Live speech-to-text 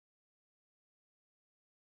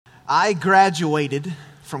I graduated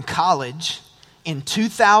from college in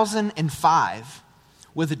 2005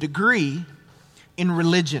 with a degree in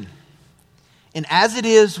religion. And as it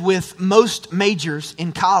is with most majors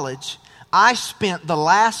in college, I spent the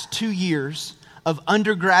last 2 years of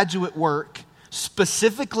undergraduate work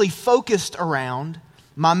specifically focused around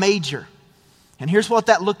my major. And here's what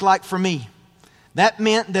that looked like for me. That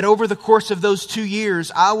meant that over the course of those 2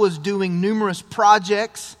 years, I was doing numerous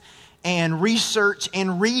projects and research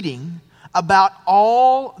and reading about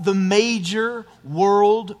all the major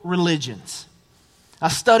world religions. I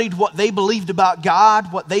studied what they believed about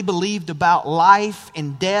God, what they believed about life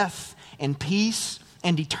and death and peace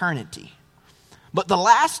and eternity. But the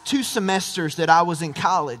last 2 semesters that I was in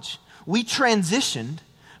college, we transitioned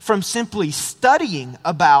from simply studying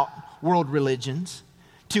about world religions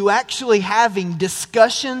to actually having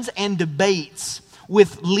discussions and debates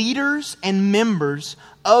with leaders and members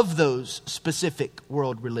of those specific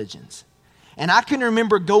world religions. And I can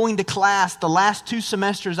remember going to class the last 2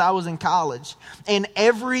 semesters I was in college, and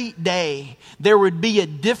every day there would be a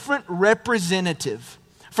different representative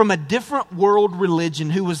from a different world religion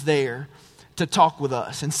who was there to talk with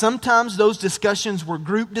us. And sometimes those discussions were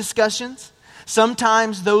group discussions.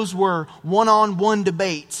 Sometimes those were one-on-one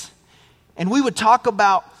debates. And we would talk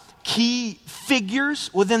about key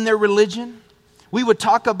figures within their religion. We would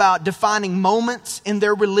talk about defining moments in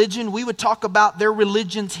their religion. We would talk about their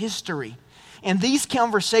religion's history. And these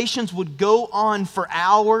conversations would go on for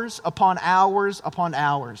hours upon hours upon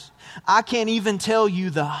hours. I can't even tell you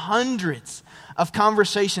the hundreds of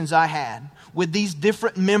conversations I had with these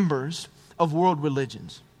different members of world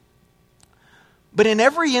religions. But in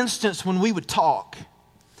every instance when we would talk,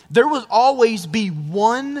 there would always be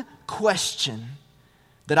one question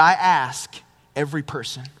that I ask every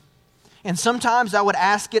person. And sometimes I would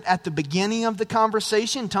ask it at the beginning of the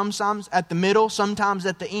conversation, sometimes at the middle, sometimes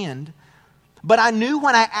at the end. But I knew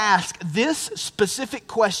when I asked this specific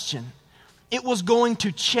question, it was going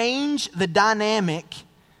to change the dynamic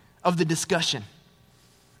of the discussion.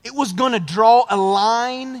 It was going to draw a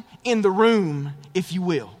line in the room, if you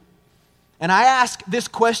will. And I asked this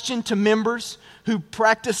question to members who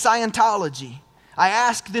practice Scientology. I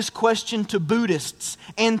asked this question to Buddhists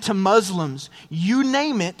and to Muslims. You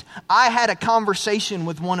name it, I had a conversation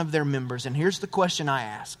with one of their members. And here's the question I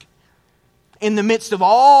asked. In the midst of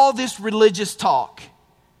all this religious talk,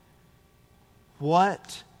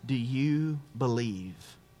 what do you believe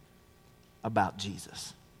about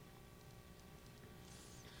Jesus?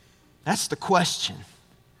 That's the question.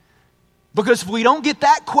 Because if we don't get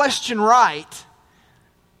that question right,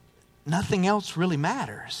 nothing else really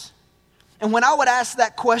matters. And when I would ask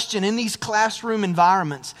that question in these classroom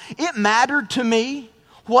environments, it mattered to me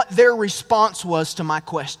what their response was to my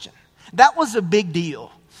question. That was a big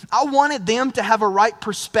deal. I wanted them to have a right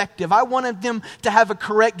perspective. I wanted them to have a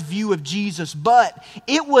correct view of Jesus. But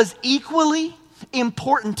it was equally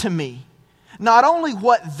important to me, not only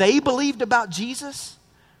what they believed about Jesus,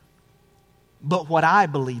 but what I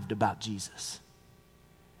believed about Jesus.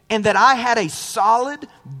 And that I had a solid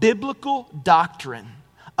biblical doctrine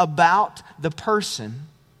about the person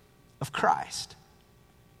of Christ.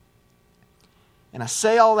 And I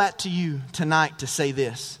say all that to you tonight to say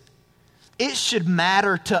this. It should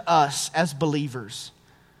matter to us as believers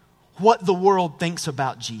what the world thinks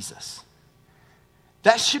about Jesus.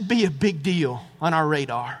 That should be a big deal on our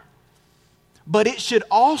radar. But it should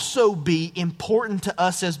also be important to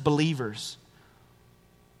us as believers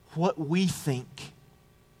what we think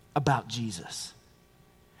about Jesus.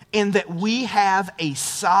 And that we have a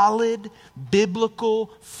solid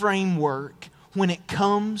biblical framework when it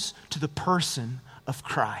comes to the person of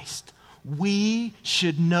Christ. We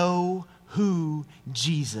should know who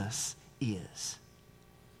Jesus is.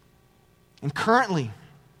 And currently,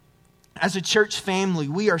 as a church family,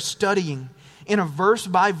 we are studying in a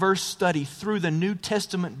verse-by-verse study through the New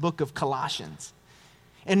Testament book of Colossians.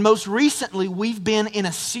 And most recently, we've been in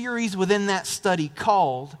a series within that study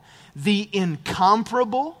called The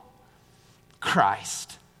Incomparable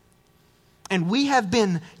Christ. And we have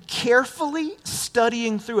been carefully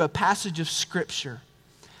studying through a passage of Scripture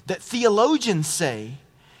that theologians say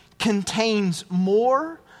contains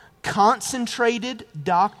more concentrated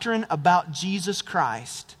doctrine about Jesus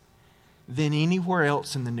Christ than anywhere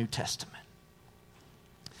else in the New Testament.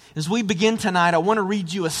 As we begin tonight, I want to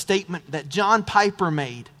read you a statement that John Piper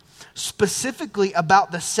made specifically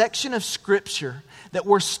about the section of Scripture that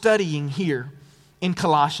we're studying here in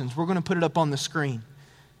Colossians. We're going to put it up on the screen.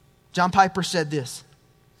 John Piper said this: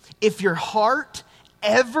 "If your heart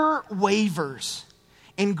ever wavers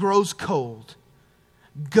and grows cold,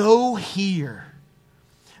 go here.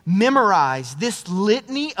 Memorize this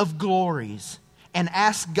litany of glories and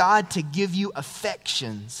ask God to give you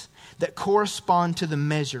affections that correspond to the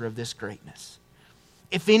measure of this greatness.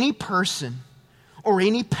 If any person or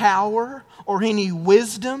any power or any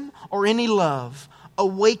wisdom or any love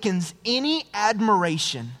awakens any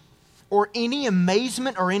admiration or any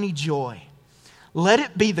amazement or any joy, let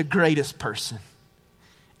it be the greatest person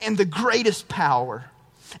and the greatest power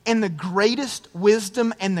and the greatest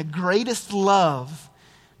wisdom and the greatest love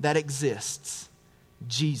that exists,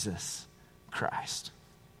 Jesus Christ.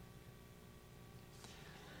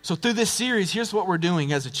 So through this series, here's what we're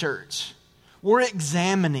doing as a church. We're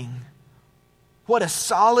examining what a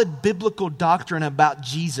solid biblical doctrine about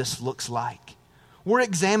Jesus looks like. We're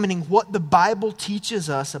examining what the Bible teaches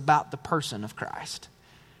us about the person of Christ.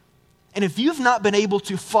 And if you've not been able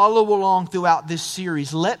to follow along throughout this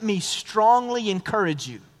series, let me strongly encourage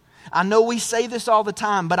you. I know we say this all the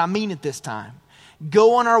time, but I mean it this time.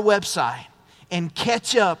 Go on our website and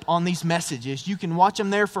catch up on these messages. You can watch them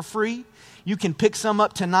there for free. You can pick some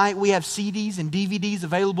up tonight. We have CDs and DVDs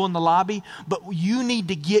available in the lobby, but you need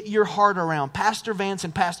to get your heart around. Pastor Vance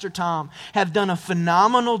and Pastor Tom have done a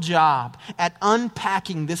phenomenal job at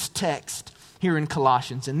unpacking this text here in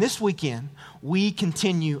Colossians. And this weekend, we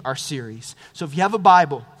continue our series. So if you have a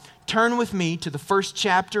Bible, turn with me to the first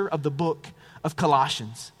chapter of the book of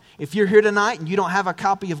Colossians. If you're here tonight and you don't have a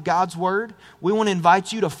copy of God's Word, we want to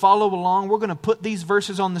invite you to follow along. We're going to put these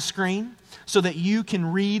verses on the screen so that you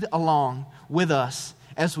can read along with us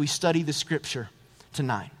as we study the Scripture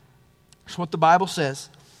tonight. That's what the Bible says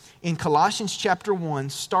in Colossians chapter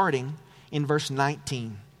 1, starting in verse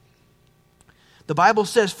 19. The Bible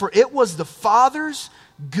says, "For it was the Father's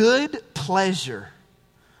good pleasure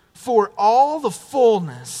for all the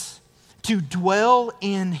fullness to dwell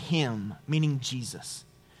in Him," meaning Jesus,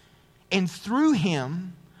 "and through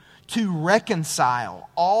Him to reconcile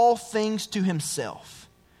all things to Himself,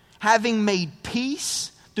 having made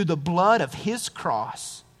peace through the blood of His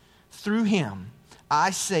cross. Through Him,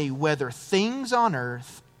 I say, whether things on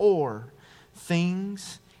earth or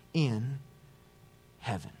things in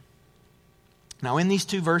heaven." Now, in these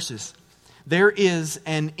two verses, there is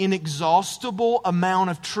an inexhaustible amount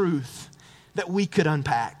of truth that we could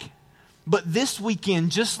unpack. But this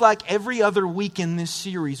weekend, just like every other week in this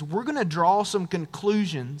series, we're going to draw some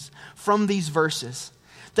conclusions from these verses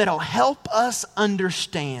that'll help us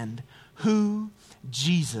understand who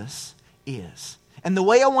Jesus is. And the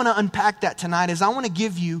way I want to unpack that tonight is I want to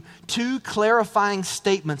give you two clarifying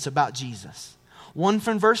statements about Jesus. One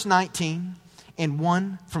from verse 19 and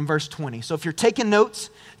one from verse 20. So if you're taking notes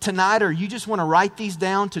tonight or you just want to write these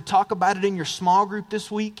down to talk about it in your small group this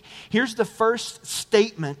week, here's the first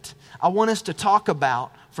statement I want us to talk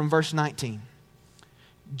about from verse 19.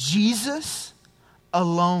 Jesus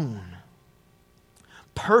alone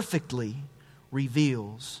perfectly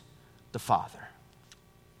reveals the Father.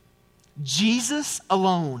 Jesus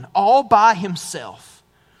alone, all by Himself,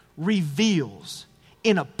 reveals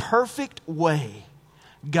in a perfect way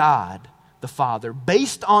God the Father.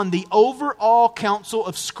 Based on the overall counsel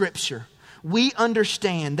of Scripture, we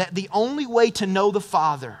understand that the only way to know the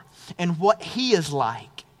Father and what He is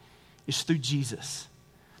like is through Jesus.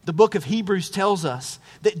 The book of Hebrews tells us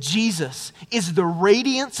that Jesus is the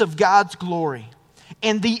radiance of God's glory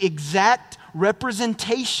and the exact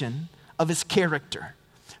representation of His character.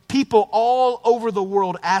 People all over the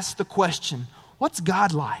world ask the question, what's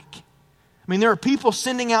God like? I mean, there are people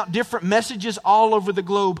sending out different messages all over the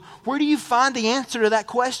globe. Where do you find the answer to that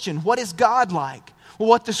question? What is God like? Well,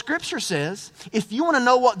 what the Scripture says, if you want to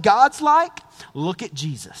know what God's like, look at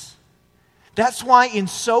Jesus. That's why in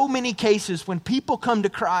so many cases when people come to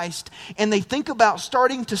Christ and they think about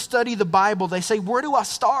starting to study the Bible, they say, where do I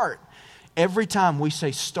start? Every time we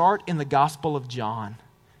say, start in the Gospel of John.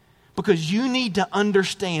 Because you need to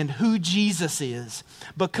understand who Jesus is.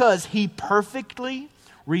 Because He perfectly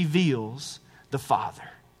reveals the Father.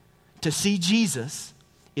 To see Jesus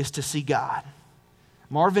is to see God.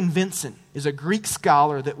 Marvin Vincent is a Greek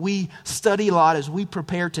scholar that we study a lot as we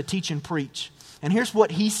prepare to teach and preach. And here's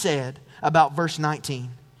what he said about verse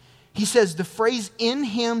 19. He says, the phrase, "in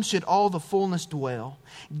Him should all the fullness dwell,"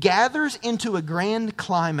 gathers into a grand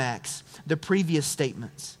climax the previous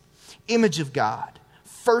statements. Image of God,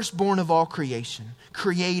 firstborn of all creation,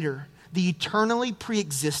 Creator, the eternally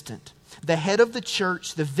pre-existent, the head of the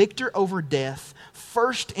church, the victor over death,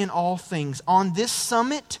 first in all things. On this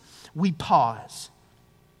summit, we pause,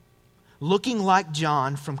 looking like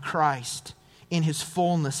John from Christ in His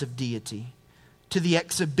fullness of deity, to the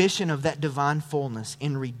exhibition of that divine fullness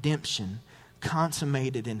in redemption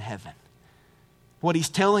consummated in heaven. What he's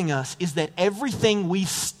telling us is that everything we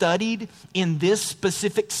studied in this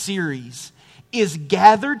specific series is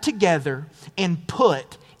gathered together and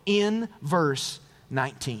put in verse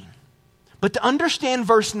 19. But to understand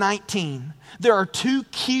verse 19, there are two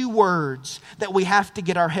key words that we have to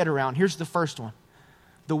get our head around. Here's the first one,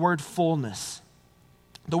 the word fullness.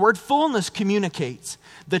 The word fullness communicates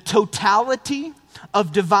the totality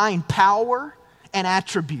of divine power and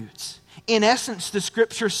attributes. In essence, the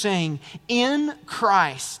scripture saying, in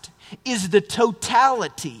Christ is the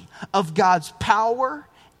totality of God's power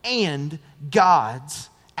and God's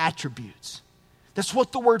attributes. That's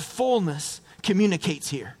what the word fullness communicates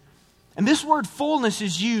here. And this word fullness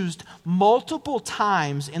is used multiple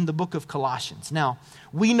times in the book of Colossians. Now,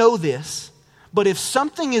 we know this, but if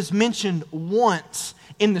something is mentioned once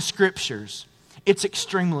in the scriptures, it's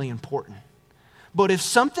extremely important. But if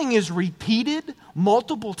something is repeated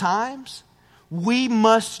multiple times, we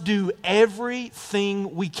must do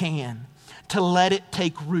everything we can to let it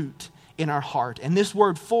take root in our heart. And this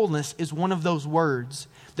word fullness is one of those words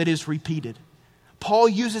that is repeated. Paul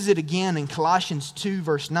uses it again in Colossians 2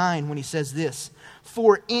 verse 9 when he says this,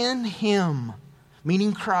 "For in him,"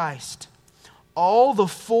 meaning Christ, "all the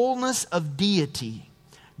fullness of deity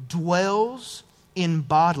dwells in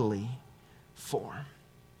bodily form."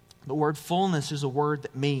 The word fullness is a word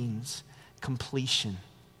that means completion.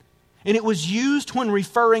 And it was used when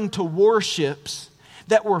referring to warships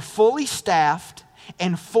that were fully staffed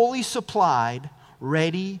and fully supplied,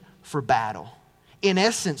 ready for battle. In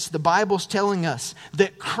essence, the Bible's telling us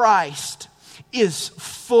that Christ is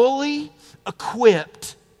fully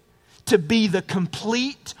equipped to be the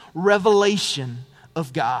complete revelation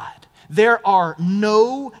of God. There are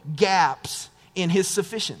no gaps in his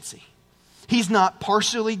sufficiency. He's not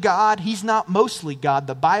partially God. He's not mostly God.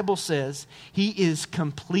 The Bible says he is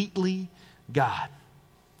completely God.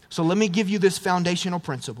 So let me give you this foundational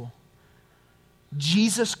principle.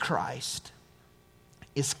 Jesus Christ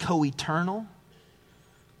is co-eternal,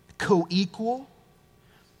 co-equal,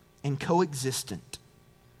 and co-existent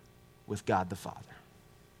with God the Father.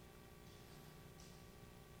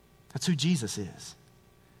 That's who Jesus is.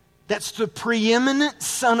 That's the preeminent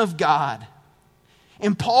Son of God.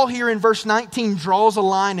 And Paul here in verse 19 draws a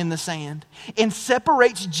line in the sand and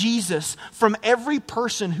separates Jesus from every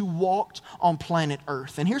person who walked on planet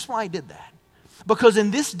Earth. And here's why he did that. Because in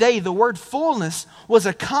this day, the word fullness was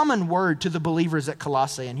a common word to the believers at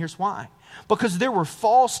Colossae. And here's why. Because there were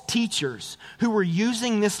false teachers who were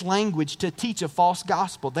using this language to teach a false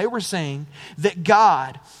gospel. They were saying that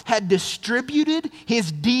God had distributed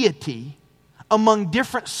his deity among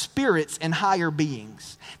different spirits and higher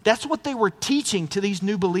beings. That's what they were teaching to these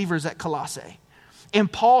new believers at Colossae. And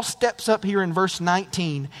Paul steps up here in verse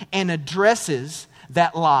 19 and addresses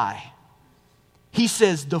that lie. He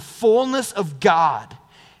says, the fullness of God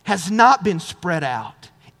has not been spread out.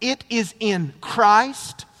 It is in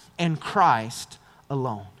Christ and Christ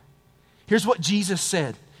alone. Here's what Jesus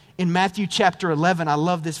said in Matthew chapter 11. I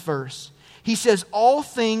love this verse. He says, all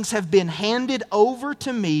things have been handed over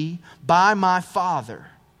to me by my Father.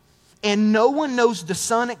 And no one knows the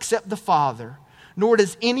Son except the Father, nor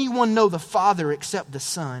does anyone know the Father except the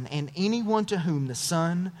Son, and anyone to whom the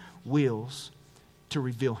Son wills to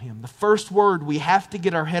reveal him. The first word we have to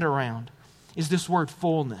get our head around is this word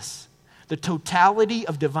fullness, the totality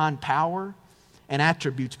of divine power and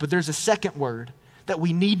attributes. But there's a second word that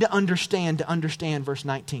we need to understand verse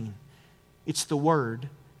 19. It's the word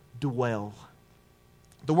dwell.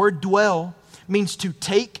 The word dwell means to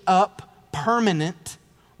take up permanent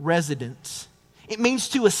residence. It means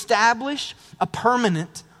to establish a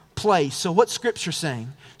permanent place. So what's Scripture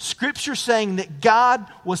saying? Scripture saying that God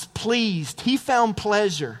was pleased. He found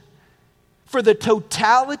pleasure for the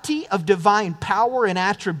totality of divine power and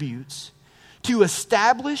attributes to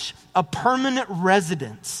establish a permanent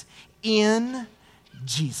residence in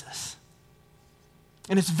Jesus.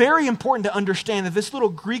 And it's very important to understand that this little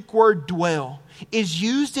Greek word dwell is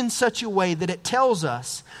used in such a way that it tells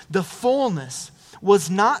us the fullness was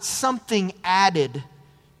not something added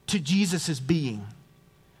to Jesus' being,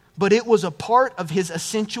 but it was a part of his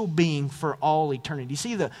essential being for all eternity.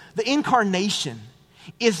 See, the incarnation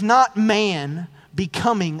is not man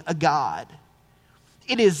becoming a God.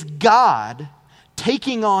 It is God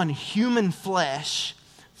taking on human flesh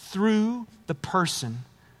through the person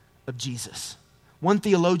of Jesus. One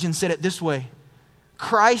theologian said it this way: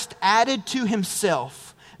 Christ added to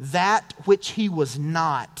himself that which he was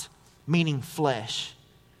not, meaning flesh.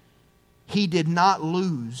 He did not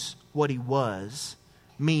lose what he was,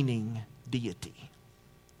 meaning deity.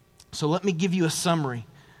 So let me give you a summary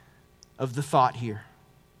of the thought here.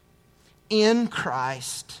 In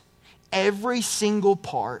Christ every single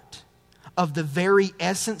part of the very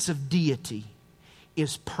essence of deity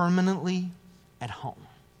is permanently at home.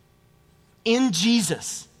 In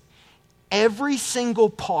Jesus, every single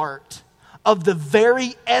part of the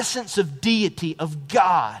very essence of deity of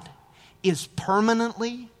God is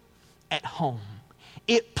permanently at home.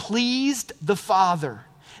 It pleased the Father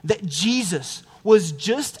that Jesus was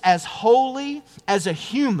just as holy as a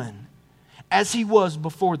human as he was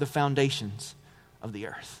before the foundations of the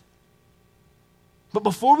earth. But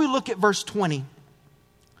before we look at verse 20,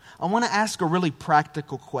 I want to ask a really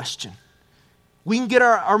practical question. We can get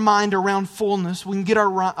our mind around fullness. We can get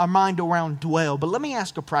our mind around dwell. But let me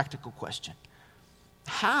ask a practical question.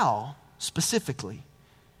 How, specifically,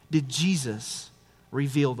 did Jesus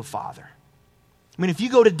reveal the Father? I mean, if you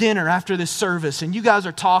go to dinner after this service and you guys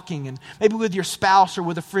are talking and maybe with your spouse or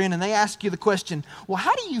with a friend and they ask you the question, well,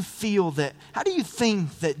 how do you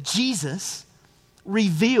think that Jesus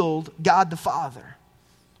revealed God the Father?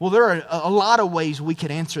 Well, there are a lot of ways we could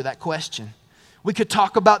answer that question. We could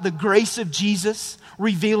talk about the grace of Jesus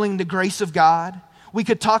revealing the grace of God. We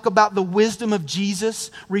could talk about the wisdom of Jesus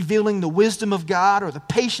revealing the wisdom of God, or the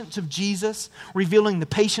patience of Jesus revealing the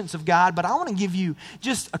patience of God. But I want to give you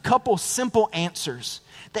just a couple simple answers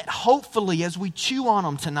that hopefully, as we chew on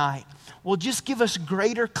them tonight, will just give us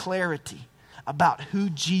greater clarity about who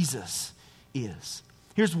Jesus is.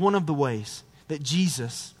 Here's one of the ways that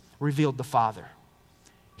Jesus revealed the Father.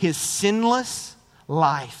 His sinless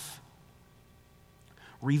life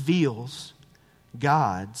reveals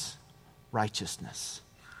God's righteousness.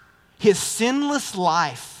 His sinless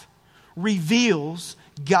life reveals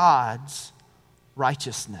God's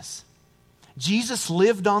righteousness. Jesus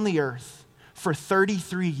lived on the earth for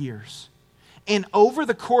 33 years. And over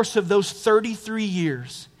the course of those 33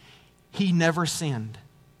 years, he never sinned.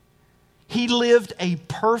 He lived a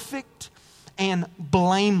perfect and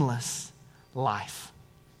blameless life.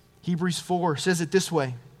 Hebrews 4 says it this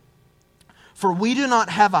way: "For we do not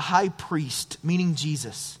have a high priest," meaning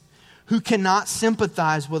Jesus, "who cannot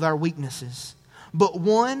sympathize with our weaknesses, but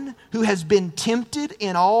one who has been tempted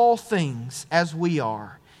in all things as we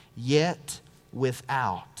are, yet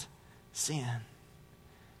without sin."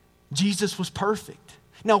 Jesus was perfect.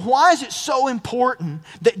 Now, why is it so important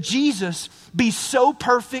that Jesus be so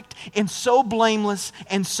perfect and so blameless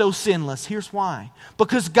and so sinless? Here's why.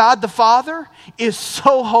 Because God the Father is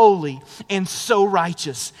so holy and so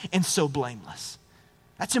righteous and so blameless.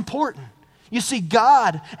 That's important. You see,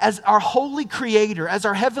 God, as our holy creator, as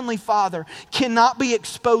our heavenly Father, cannot be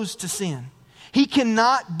exposed to sin. He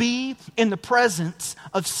cannot be in the presence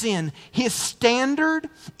of sin. His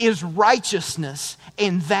standard is righteousness,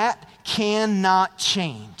 and that cannot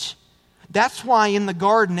change. That's why in the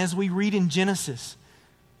garden, as we read in Genesis,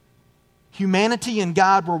 humanity and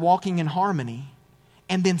God were walking in harmony,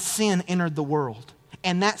 and then sin entered the world.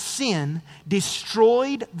 And that sin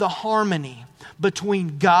destroyed the harmony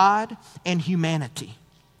between God and humanity.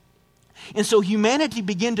 And so humanity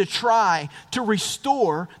began to try to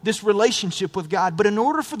restore this relationship with God. But in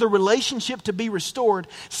order for the relationship to be restored,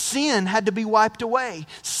 sin had to be wiped away.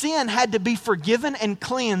 Sin had to be forgiven and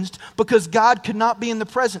cleansed because God could not be in the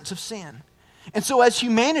presence of sin. And so as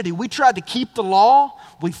humanity, we tried to keep the law.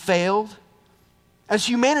 We failed. As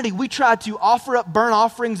humanity, we tried to offer up burnt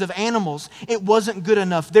offerings of animals. It wasn't good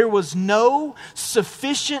enough. There was no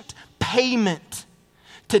sufficient payment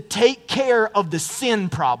to take care of the sin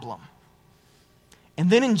problem. And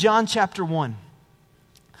then in John chapter 1,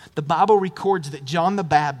 the Bible records that John the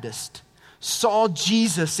Baptist saw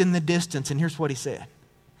Jesus in the distance, and here's what he said.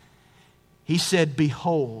 He said,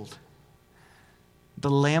 "Behold, the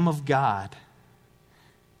Lamb of God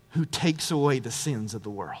who takes away the sins of the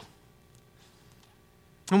world."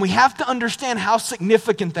 And we have to understand how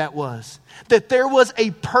significant that was. That there was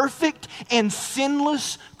a perfect and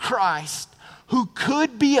sinless Christ who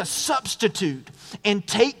could be a substitute and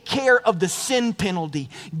take care of the sin penalty.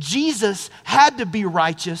 Jesus had to be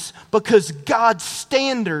righteous because God's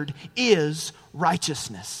standard is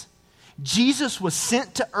righteousness. Jesus was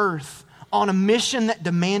sent to earth on a mission that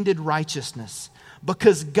demanded righteousness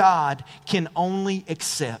because God can only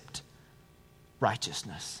accept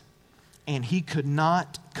righteousness. And he could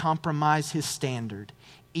not compromise his standard,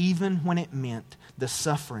 even when it meant the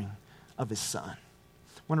suffering of his son.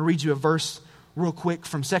 I want to read you a verse real quick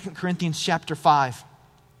from 2 Corinthians chapter 5.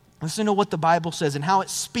 Listen to what the Bible says and how it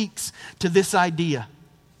speaks to this idea.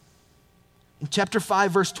 In chapter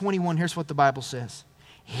 5, verse 21, here's what the Bible says.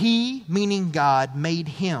 "He," meaning God, "made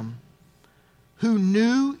him who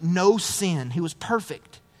knew no sin," he was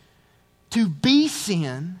perfect, "to be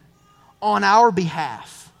sin on our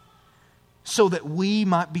behalf, so that we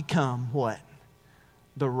might become" what?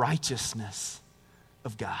 the righteousness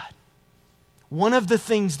of God. One of the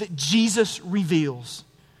things that Jesus reveals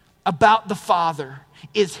about the Father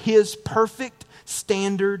is his perfect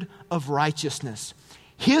standard of righteousness.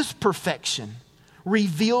 His perfection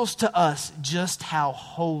reveals to us just how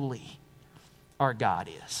holy our God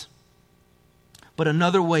is. But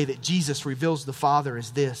another way that Jesus reveals the Father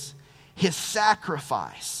is this: his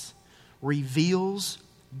sacrifice reveals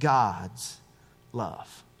God's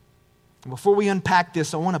love. Before we unpack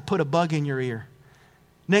this, I want to put a bug in your ear.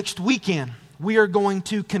 Next weekend, we are going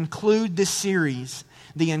to conclude this series,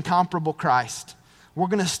 The Incomparable Christ. We're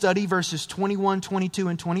going to study verses 21, 22,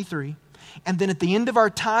 and 23. And then at the end of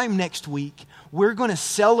our time next week, we're going to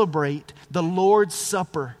celebrate the Lord's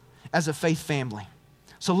Supper as a faith family.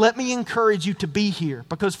 So let me encourage you to be here,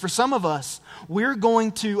 because for some of us, we're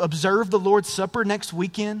going to observe the Lord's Supper next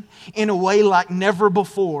weekend in a way like never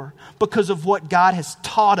before because of what God has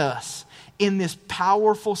taught us in this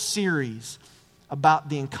powerful series about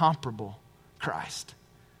the incomparable Christ.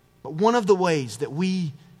 But one of the ways that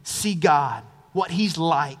we see God, what he's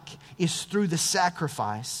like, is through the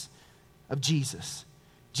sacrifice of Jesus.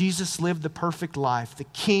 Jesus lived the perfect life, the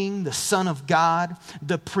King, the Son of God,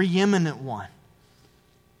 the preeminent one.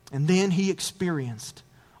 And then he experienced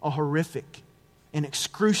a horrific and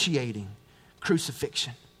excruciating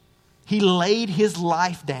crucifixion. He laid his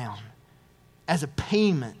life down as a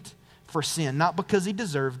payment for sin, not because he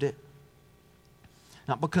deserved it,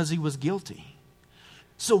 not because he was guilty.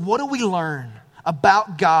 So what do we learn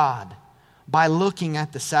about God by looking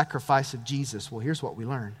at the sacrifice of Jesus? Well, here's what we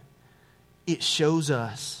learn. It shows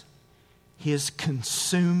us his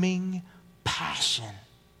consuming passion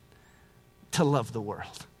to love the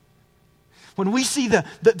world. When we see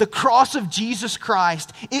the cross of Jesus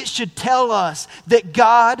Christ, it should tell us that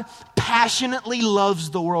God passionately loves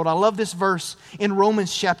the world. I love this verse in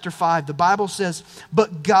Romans chapter 5. The Bible says,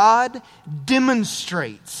 "But God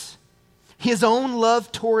demonstrates his own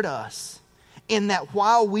love toward us in that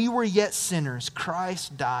while we were yet sinners,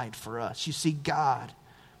 Christ died for us." You see, God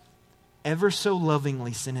ever so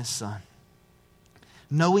lovingly sent his Son,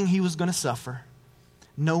 knowing he was going to suffer,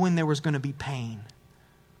 knowing there was going to be pain.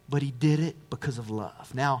 But he did it because of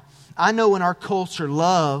love. Now, I know in our culture,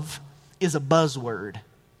 love is a buzzword.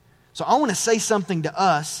 So I want to say something to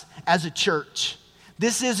us as a church.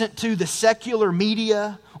 This isn't to the secular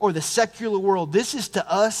media or the secular world. This is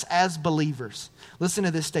to us as believers. Listen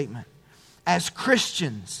to this statement. As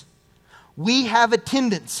Christians, we have a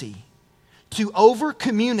tendency to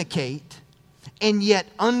over-communicate and yet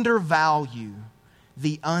undervalue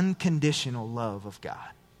the unconditional love of God.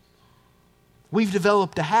 We've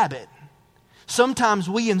developed a habit. Sometimes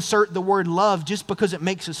we insert the word love just because it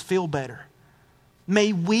makes us feel better.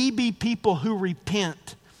 May we be people who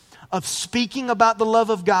repent of speaking about the love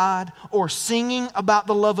of God or singing about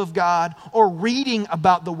the love of God or reading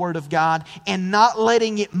about the Word of God and not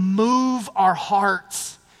letting it move our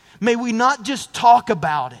hearts. May we not just talk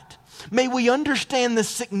about it. May we understand the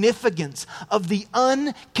significance of the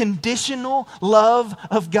unconditional love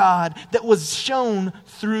of God that was shown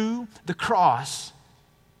through the cross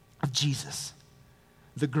of Jesus.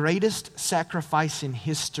 The greatest sacrifice in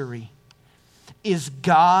history is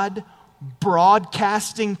God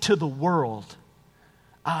broadcasting to the world,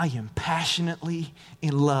 "I am passionately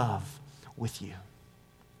in love with you."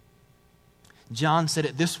 John said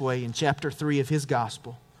it this way in chapter 3 of his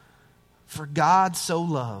gospel. "For God so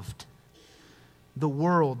loved the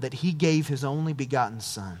world that he gave his only begotten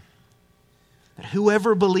Son, that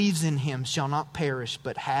whoever believes in him shall not perish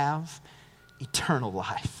but have eternal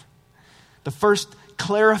life." The first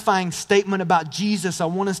clarifying statement about Jesus I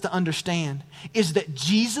want us to understand is that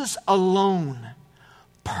Jesus alone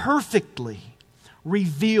perfectly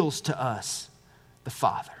reveals to us the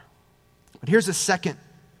Father. But here's a second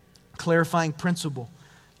clarifying principle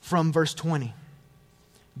from verse 20.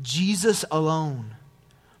 Jesus alone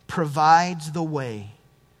provides the way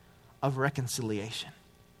of reconciliation.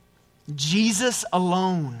 Jesus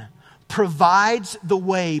alone provides the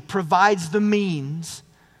way, provides the means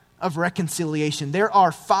of reconciliation. There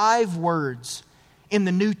are 5 words in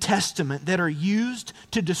the New Testament that are used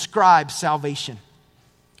to describe salvation: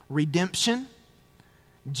 redemption,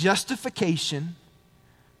 justification,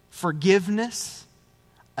 forgiveness,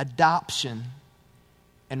 adoption,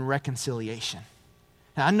 and reconciliation.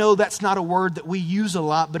 Now, I know that's not a word that we use a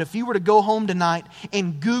lot, but if you were to go home tonight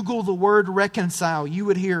and Google the word reconcile, you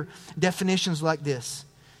would hear definitions like this: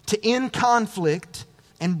 to end conflict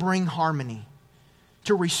and bring harmony,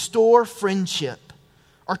 to restore friendship,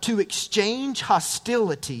 or to exchange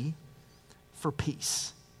hostility for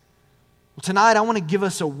peace. Well, tonight I want to give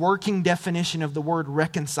us a working definition of the word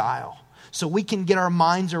reconcile so we can get our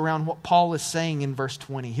minds around what Paul is saying in verse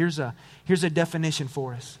 20. Here's a definition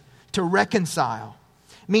for us. To reconcile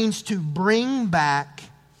means to bring back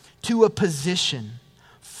to a position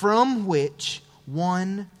from which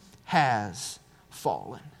one has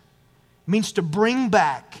fallen. It means to bring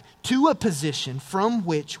back to a position from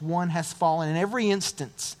which one has fallen. In every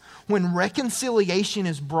instance, when reconciliation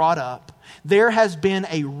is brought up, there has been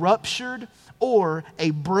a ruptured or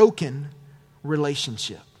a broken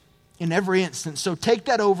relationship. In every instance. So take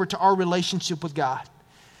that over to our relationship with God.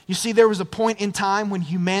 You see, there was a point in time when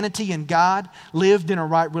humanity and God lived in a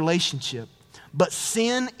right relationship. But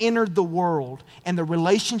sin entered the world and the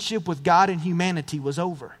relationship with God and humanity was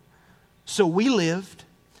over. So we lived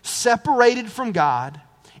separated from God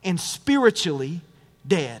and spiritually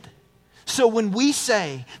dead. So when we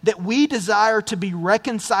say that we desire to be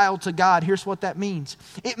reconciled to God, here's what that means.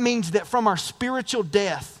 It means that from our spiritual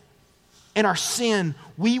death and our sin,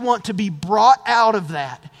 we want to be brought out of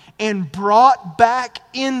that and brought back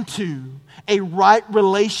into a right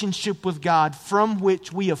relationship with God from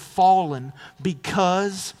which we have fallen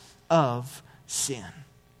because of sin.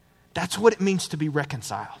 That's what it means to be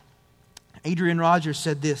reconciled. Adrian Rogers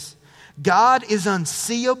said this: God is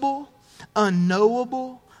unseeable,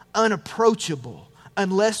 unknowable, unapproachable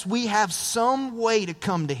unless we have some way to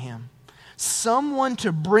come to Him, someone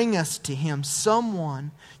to bring us to Him,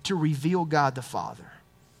 someone to reveal God the Father.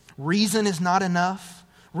 Reason is not enough.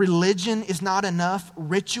 Religion is not enough.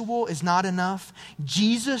 Ritual is not enough.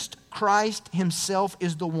 Jesus Christ Himself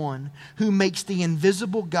is the one who makes the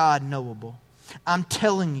invisible God knowable. I'm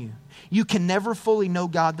telling you, you can never fully know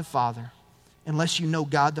God the Father unless you know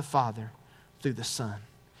God the Father through the Son.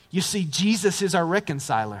 You see, Jesus is our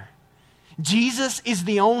reconciler. Jesus is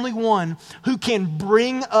the only one who can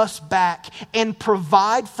bring us back and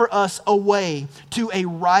provide for us a way to a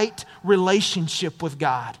right relationship with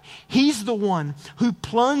God. He's the one who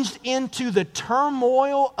plunged into the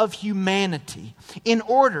turmoil of humanity in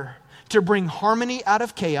order to bring harmony out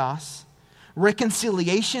of chaos,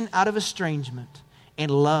 reconciliation out of estrangement, and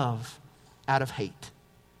love out of hate.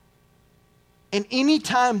 And any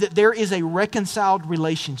time that there is a reconciled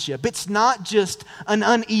relationship, it's not just an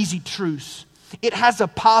uneasy truce. It has a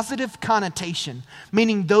positive connotation,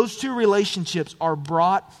 meaning those two relationships are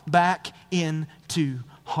brought back into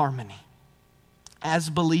harmony. As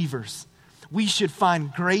believers, we should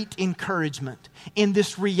find great encouragement in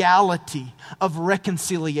this reality of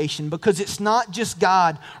reconciliation, because it's not just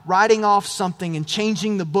God writing off something and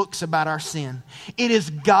changing the books about our sin. It is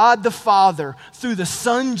God the Father through the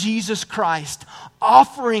Son Jesus Christ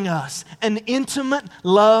offering us an intimate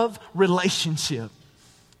love relationship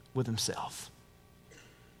with Himself.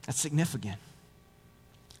 That's significant.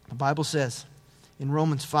 The Bible says in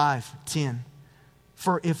Romans 5:10,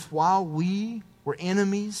 "For if while we were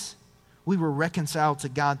enemies, we were reconciled to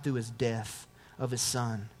God through His death of His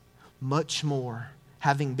Son, much more,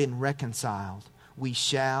 having been reconciled, we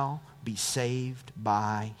shall be saved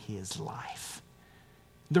by His life."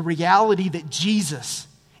 The reality that Jesus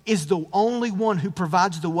is the only one who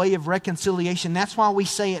provides the way of reconciliation. That's why we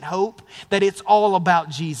say at Hope that it's all about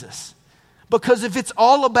Jesus. Because if it's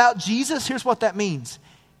all about Jesus, here's what that means.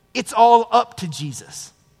 It's all up to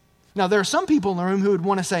Jesus. Now, there are some people in the room who would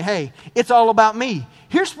want to say, hey, it's all about me.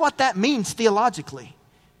 Here's what that means theologically.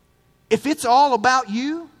 If it's all about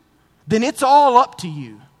you, then it's all up to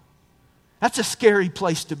you. That's a scary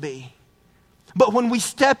place to be. But when we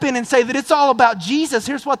step in and say that it's all about Jesus,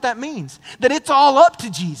 here's what that means. That it's all up to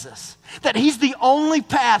Jesus. That He's the only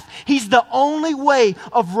path. He's the only way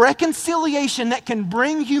of reconciliation that can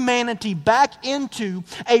bring humanity back into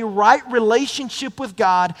a right relationship with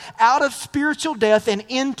God, out of spiritual death and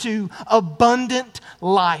into abundant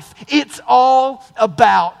life. It's all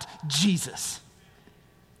about Jesus.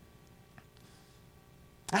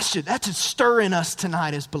 That should stir in us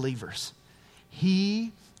tonight as believers.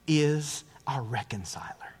 He is our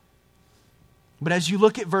reconciler. But as you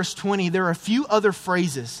look at verse 20, there are a few other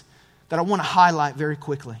phrases that I want to highlight very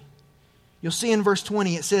quickly. You'll see in verse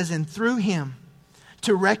 20 it says, "And through Him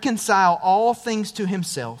to reconcile all things to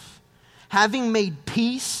Himself, having made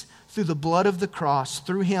peace through the blood of the cross,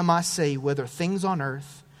 through Him I say, whether things on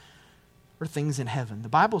earth or things in heaven." The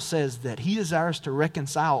Bible says that He desires to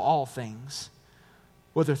reconcile all things,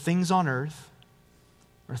 whether things on earth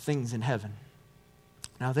or things in heaven.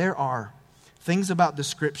 Now, there are things about the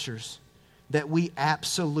Scriptures that we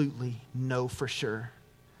absolutely know for sure.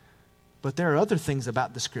 But there are other things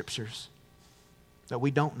about the Scriptures that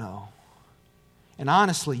we don't know. And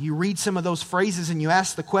honestly, you read some of those phrases and you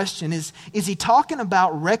ask the question, is He talking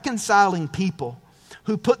about reconciling people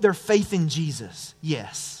who put their faith in Jesus?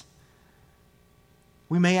 Yes.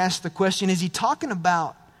 We may ask the question, is he talking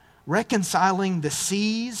about reconciling the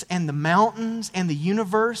seas and the mountains and the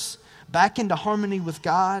universe back into harmony with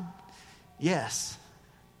God? Yes.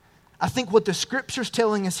 I think what the Scripture's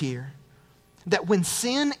telling us here, that when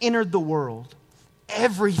sin entered the world,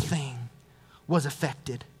 everything was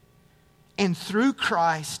affected. And through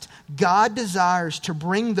Christ, God desires to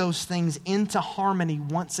bring those things into harmony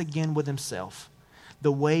once again with himself,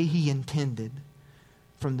 the way he intended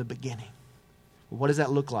from the beginning. What does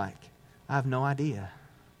that look like? I have no idea.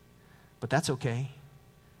 But that's okay.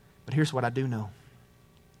 But here's what I do know.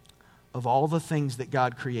 Of all the things that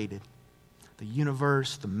God created, the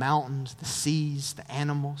universe, the mountains, the seas, the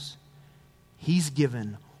animals, he's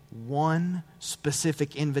given one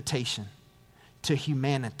specific invitation to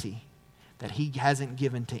humanity that he hasn't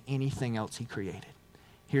given to anything else he created.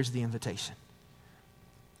 Here's the invitation.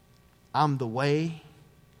 I'm the way,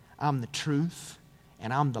 I'm the truth,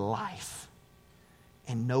 and I'm the life.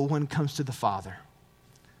 And no one comes to the Father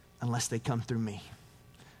unless they come through me,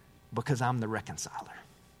 because I'm the reconciler.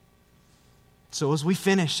 So as we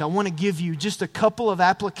finish, I want to give you just a couple of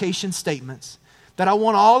application statements that I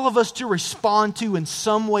want all of us to respond to in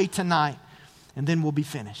some way tonight, and then we'll be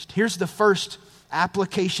finished. Here's the first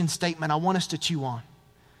application statement I want us to chew on.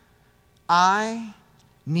 I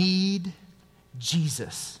need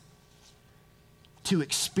Jesus to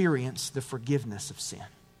experience the forgiveness of sin.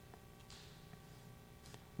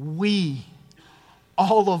 We,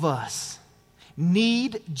 all of us,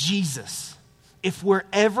 need Jesus if we're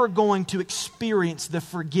ever going to experience the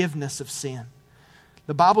forgiveness of sin.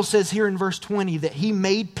 The Bible says here in verse 20 that he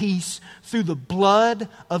made peace through the blood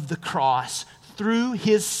of the cross, through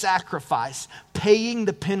his sacrifice, paying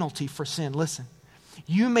the penalty for sin. Listen,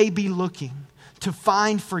 you may be looking to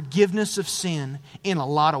find forgiveness of sin in a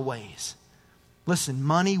lot of ways. Listen,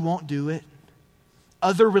 money won't do it.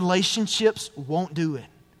 Other relationships won't do it.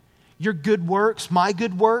 Your good works, my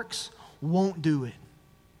good works, won't do it.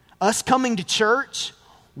 Us coming to church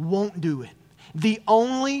won't do it. The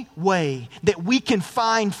only way that we can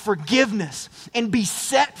find forgiveness and be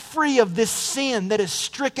set free of this sin that has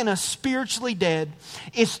stricken us spiritually dead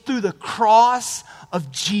is through the cross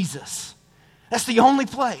of Jesus. That's the only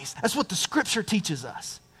place. That's what the Scripture teaches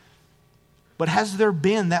us. But has there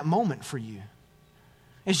been that moment for you?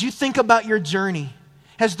 As you think about your journey,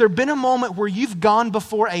 has there been a moment where you've gone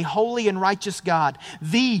before a holy and righteous God,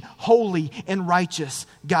 the holy and righteous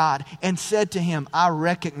God, and said to him, I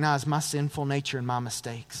recognize my sinful nature and my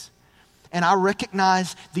mistakes. And I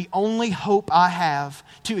recognize the only hope I have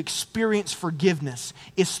to experience forgiveness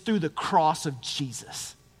is through the cross of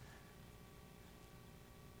Jesus.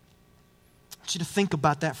 I want you to think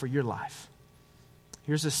about that for your life.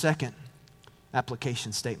 Here's a second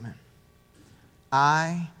application statement.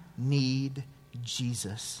 I need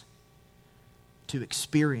Jesus to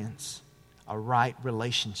experience a right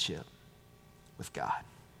relationship with God.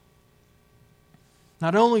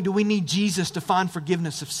 Not only do we need Jesus to find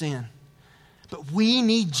forgiveness of sin, but we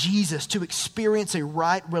need Jesus to experience a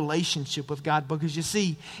right relationship with God. Because you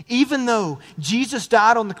see, even though Jesus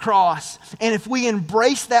died on the cross, and if we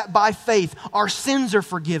embrace that by faith, our sins are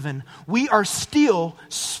forgiven, we are still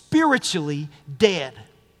spiritually dead.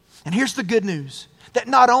 And here's the good news. That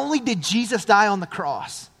not only did Jesus die on the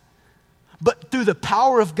cross, but through the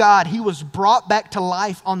power of God, he was brought back to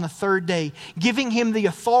life on the third day, giving him the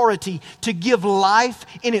authority to give life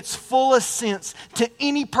in its fullest sense to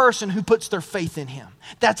any person who puts their faith in him.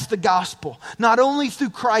 That's the gospel. Not only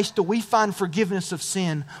through Christ do we find forgiveness of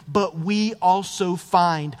sin, but we also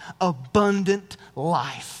find abundant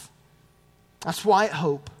life. That's why at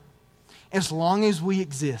Hope, as long as we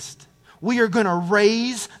exist, we are going to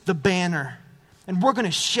raise the banner. And we're going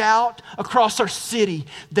to shout across our city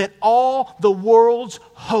that all the world's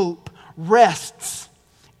hope rests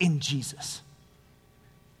in Jesus.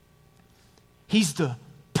 He's the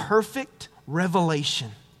perfect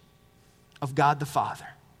revelation of God the Father.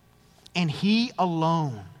 And he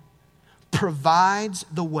alone provides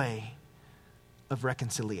the way of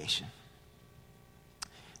reconciliation.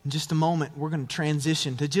 In just a moment, we're going to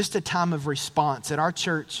transition to just a time of response. At our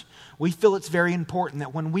church, we feel it's very important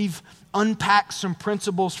that when we've unpacked some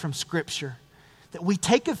principles from Scripture, that we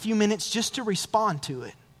take a few minutes just to respond to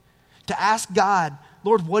it. To ask God,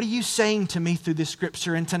 Lord, what are you saying to me through this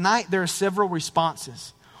Scripture? And tonight there are several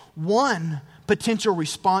responses. One potential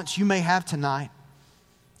response you may have tonight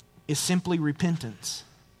is simply repentance.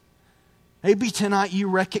 Maybe tonight you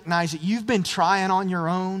recognize that you've been trying on your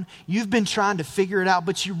own. You've been trying to figure it out.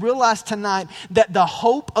 But you realize tonight that the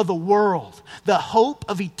hope of the world, the hope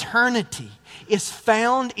of eternity is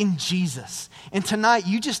found in Jesus. And tonight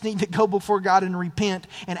you just need to go before God and repent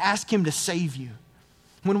and ask him to save you.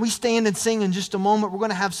 When we stand and sing in just a moment, we're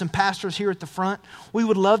going to have some pastors here at the front. We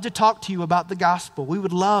would love to talk to you about the gospel. We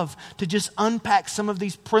would love to just unpack some of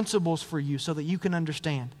these principles for you so that you can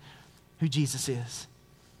understand who Jesus is.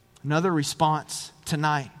 Another response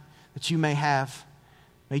tonight that you may have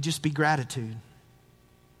may just be gratitude.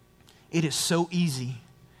 It is so easy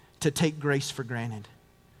to take grace for granted.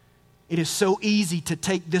 It is so easy to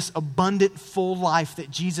take this abundant, full life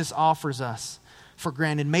that Jesus offers us for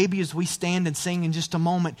granted. Maybe as we stand and sing in just a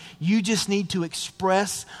moment, you just need to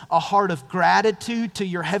express a heart of gratitude to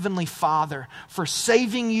your Heavenly Father for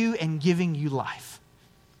saving you and giving you life.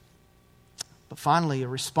 But finally, a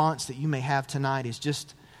response that you may have tonight is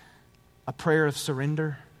just a prayer of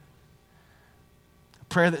surrender. A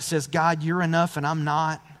prayer that says, God, you're enough and I'm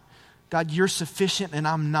not. God, you're sufficient and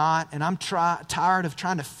I'm not. And I'm tired of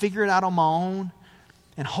trying to figure it out on my own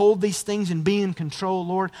and hold these things and be in control,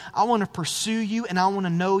 Lord. I want to pursue you and I want to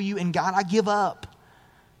know you. And God, I give up.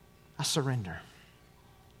 I surrender.